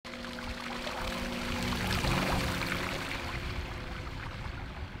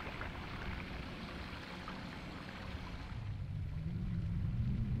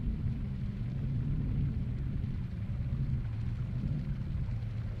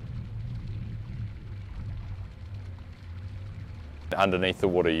Underneath the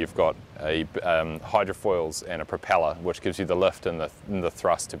water you've got a hydrofoils and a propeller, which gives you the lift and the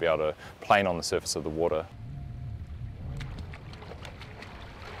thrust to be able to plane on the surface of the water.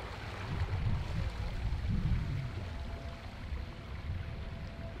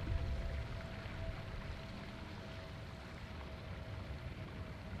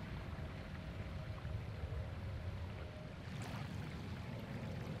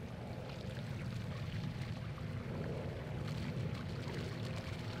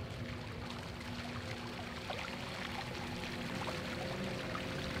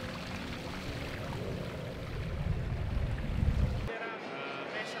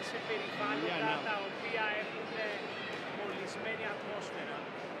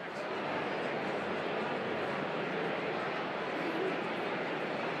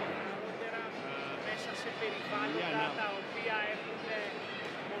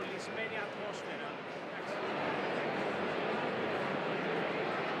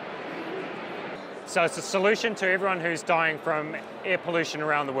 So it's a solution to everyone who's dying from air pollution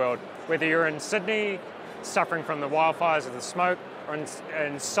around the world. Whether you're in Sydney, suffering from the wildfires or the smoke, or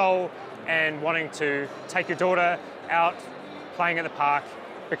in Seoul and wanting to take your daughter out playing in the park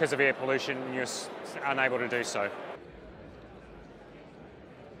because of air pollution and you're unable to do so.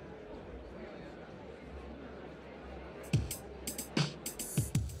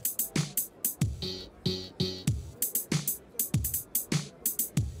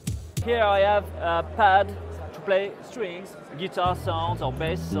 Here I have a pad to play strings, guitar sounds or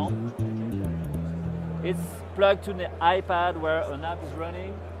bass sound. It's plugged to the iPad where an app is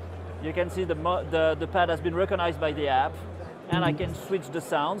running. You can see the pad has been recognized by the app, and I can switch the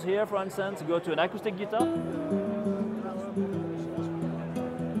sounds here, for instance, go to an acoustic guitar.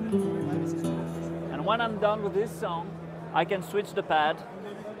 And when I'm done with this song, I can switch the pad,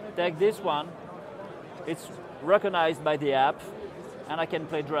 take this one, it's recognized by the app, and I can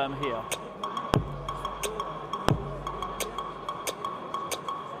play drum here.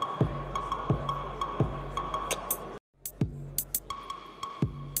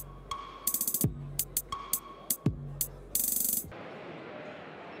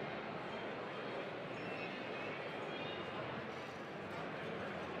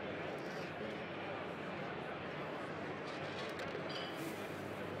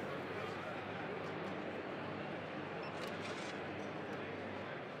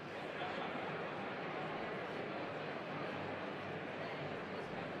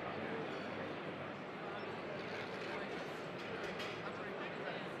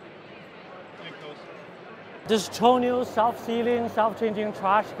 This Chonyu self-sealing, self-changing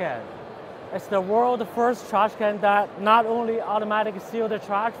trash can. It's the world's first trash can that not only automatically seal the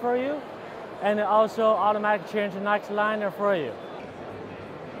trash for you, and it also automatically change the next liner for you.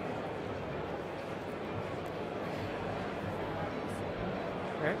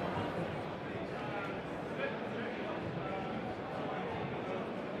 Okay.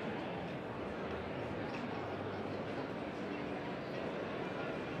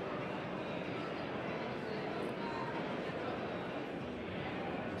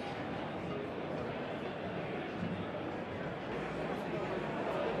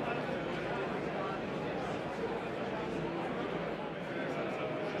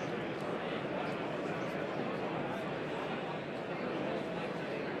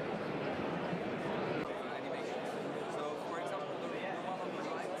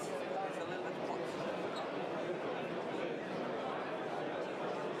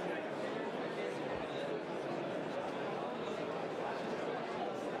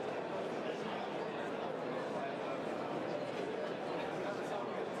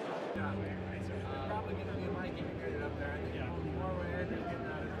 Probably going to be like if you get it up there. Yeah. Forward and get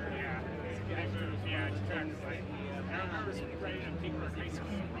out of there. Yeah, it's exactly. I was ready to peak the face of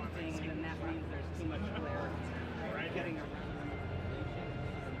everything, and that means there's too much glare. Right? Getting around.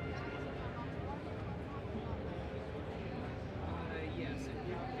 Yes, it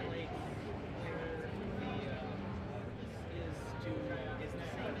really is the same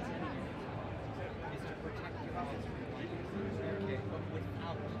as anything. Is to protect your house from lightning. Okay, but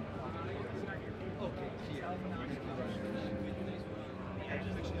without. Okay, yeah. The edges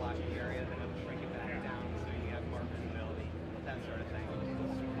of the blocking area, then it'll shrink it back down so you have more visibility, that sort of thing.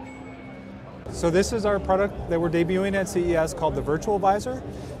 So this is our product that we're debuting at CES called the Virtual Visor.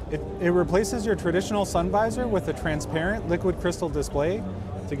 It replaces your traditional sun visor with a transparent liquid crystal display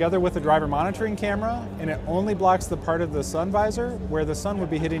together with a driver monitoring camera, and it only blocks the part of the sun visor where the sun would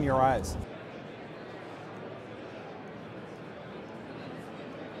be hitting your eyes.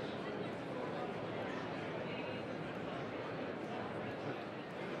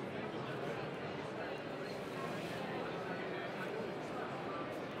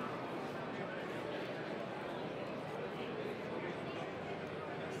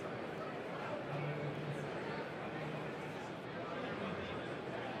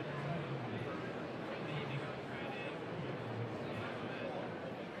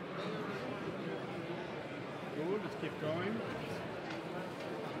 Keep going.